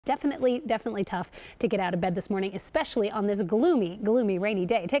Definitely tough to get out of bed this morning, especially on this gloomy, rainy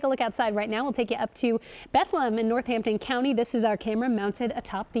day. Take a look outside right now. We'll take you up to Bethlehem in Northampton County. This is our camera mounted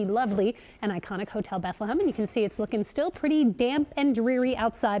atop the lovely and iconic Hotel Bethlehem, and you can see it's looking still pretty damp and dreary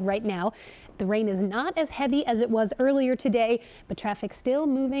outside right now. The rain is not as heavy as it was earlier today, but traffic still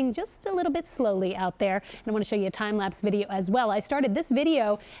moving just a little bit slowly out there. And I want to show you a time-lapse video as well. I started this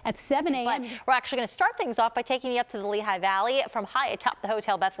video at 7 a.m. We're actually going to start things off by taking you up to the Lehigh Valley from high atop the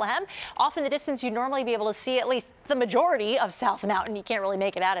Hotel Bethlehem. Off in the distance, you'd normally be able to see at least the majority of South Mountain. You can't really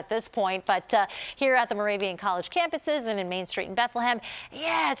make it out at this point, but here at the Moravian College campuses and in Main Street in Bethlehem,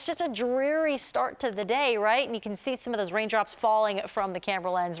 yeah, it's just a dreary start to the day, right? And you can see some of those raindrops falling from the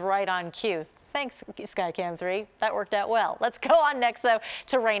camera lens right on cue. Thanks, Skycam 3. That worked out well. Let's go on next, though,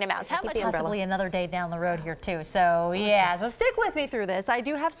 to rain amounts. How much possibly another day down the road here, too. So, yeah, so stick with me through this. I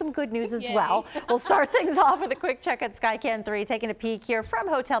do have some good news as well. We'll start things off with a quick check at Skycam 3, taking a peek here from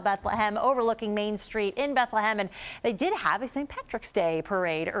Hotel Bethlehem, overlooking Main Street in Bethlehem. And they did have a St. Patrick's Day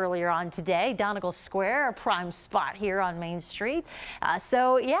parade earlier on today. Donegal Square, a prime spot here on Main Street.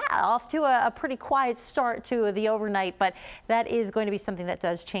 So, yeah, off to a pretty quiet start to the overnight, but that is going to be something that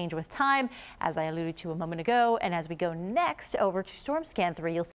does change with time, as I alluded to a moment ago. And as we go next over to Storm Scan 3, you'll see